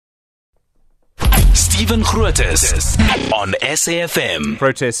Stephen Grootes on SAFM.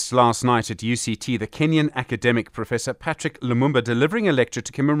 Protests last night at UCT, the Kenyan academic Professor Patrick Lumumba delivering a lecture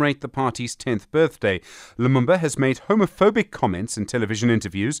to commemorate the party's 10th birthday. Lumumba has made homophobic comments in television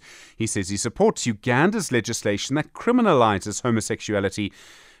interviews. He says he supports Uganda's legislation that criminalizes homosexuality.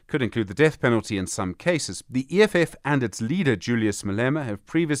 Could include the death penalty in some cases. The EFF and its leader, Julius Malema, have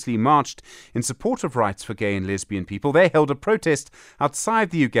previously marched in support of rights for gay and lesbian people. They held a protest outside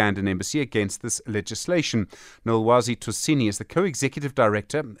the Ugandan embassy against this legislation. Nolwazi Tusini is the co-executive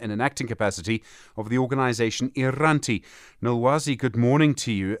director in an acting capacity of the organisation IRANTI. Nolwazi, good morning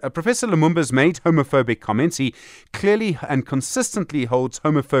to you. Professor Lumumba's made homophobic comments. He clearly and consistently holds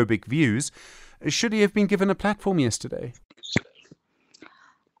homophobic views. Should he have been given a platform yesterday?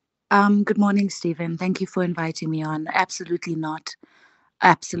 Good morning, Stephen. Thank you for inviting me on. Absolutely not.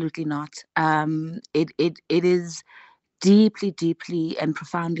 Absolutely not. It is deeply and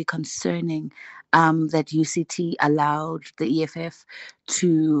profoundly concerning that UCT allowed the EFF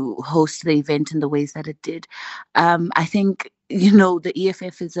to host the event in the ways that it did. I think, the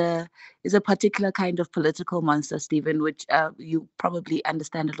EFF is a particular kind of political monster, Stephen, which you probably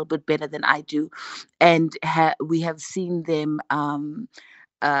understand a little bit better than I do. And we have seen them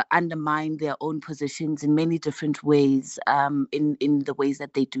undermine their own positions in many different ways, in the ways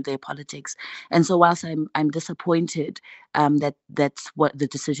that they do their politics. And so whilst I'm disappointed that's what the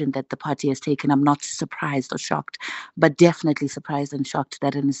decision that the party has taken, I'm not surprised or shocked, but definitely surprised and shocked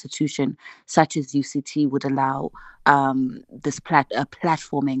that an institution such as UCT would allow this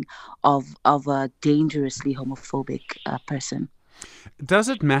platforming of a dangerously homophobic person. Does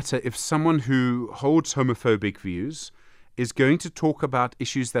it matter if someone who holds homophobic views is going to talk about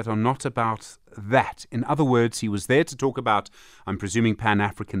issues that are not about that? In other words, he was there to talk about, I'm presuming,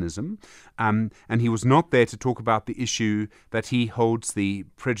 Pan-Africanism, and he was not there to talk about the issue that he holds the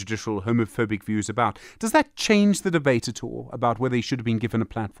prejudicial homophobic views about. Does that change the debate at all about whether he should have been given a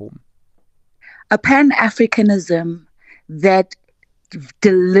platform? A Pan-Africanism that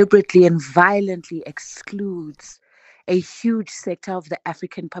deliberately and violently excludes a huge sector of the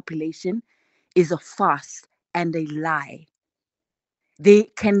African population is a farce and a lie. There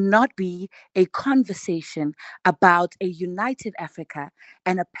cannot be a conversation about a united Africa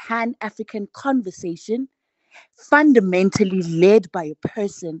and a Pan-African conversation fundamentally led by a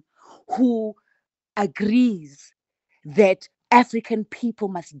person who agrees that African people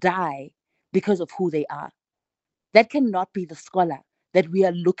must die because of who they are. That cannot be the scholar that we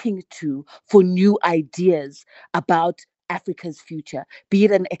are looking to for new ideas about Africa's future, be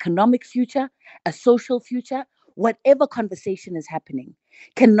it an economic future, a social future. Whatever conversation is happening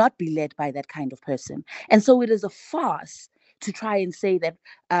cannot be led by that kind of person. And so it is a farce to try and say that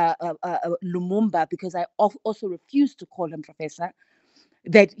Lumumba, because I also refuse to call him professor,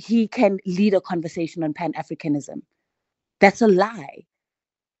 that he can lead a conversation on Pan-Africanism. That's a lie.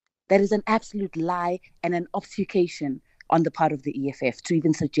 That is an absolute lie and an obfuscation on the part of the EFF to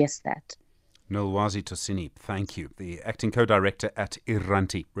even suggest that. Nolwazi Tusini, thank you. The acting co-director at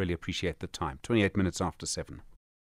IRANTI. Really appreciate the time. 28 minutes after 7.